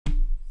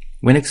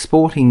When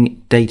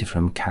exporting data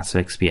from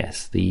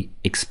CasaXPS, the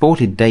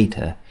exported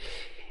data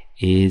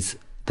is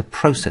the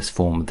process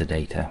form of the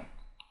data.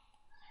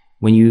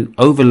 When you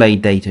overlay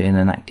data in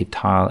an active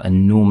tile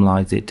and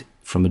normalize it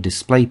from a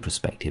display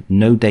perspective,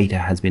 no data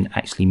has been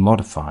actually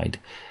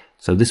modified,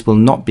 so this will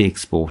not be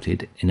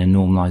exported in a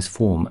normalized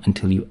form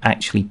until you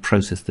actually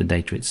process the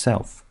data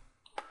itself.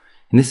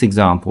 In this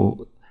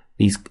example,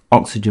 these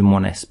oxygen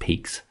 1s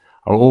peaks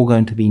are all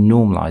going to be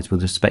normalized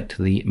with respect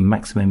to the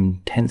maximum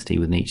intensity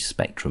within each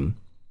spectrum,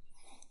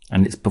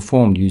 and it's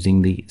performed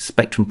using the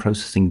spectrum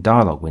processing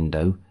dialog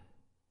window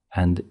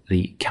and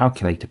the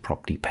calculator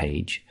property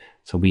page.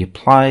 So we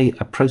apply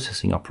a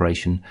processing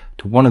operation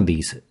to one of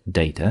these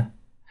data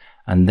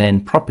and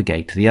then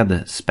propagate to the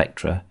other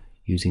spectra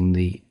using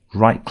the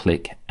right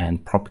click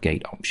and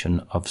propagate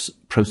option of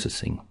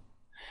processing.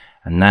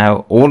 And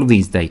now all of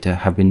these data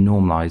have been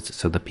normalized,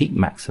 so the peak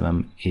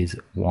maximum is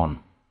 1.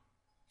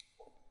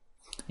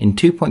 In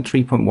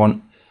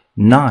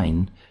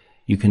 2.3.19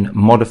 you can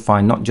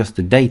modify not just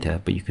the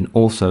data, but you can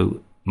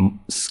also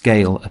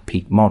scale a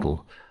peak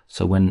model.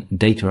 So when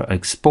data are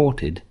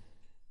exported,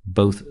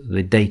 both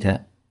the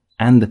data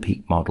and the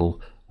peak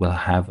model will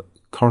have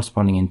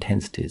corresponding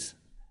intensities.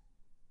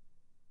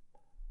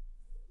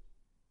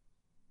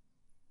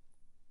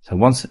 So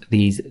once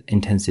these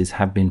intensities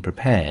have been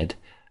prepared,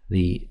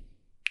 the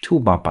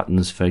toolbar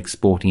buttons for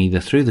exporting either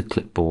through the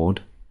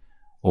clipboard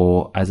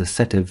or as a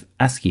set of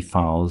ASCII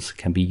files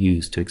can be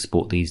used to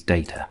export these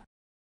data.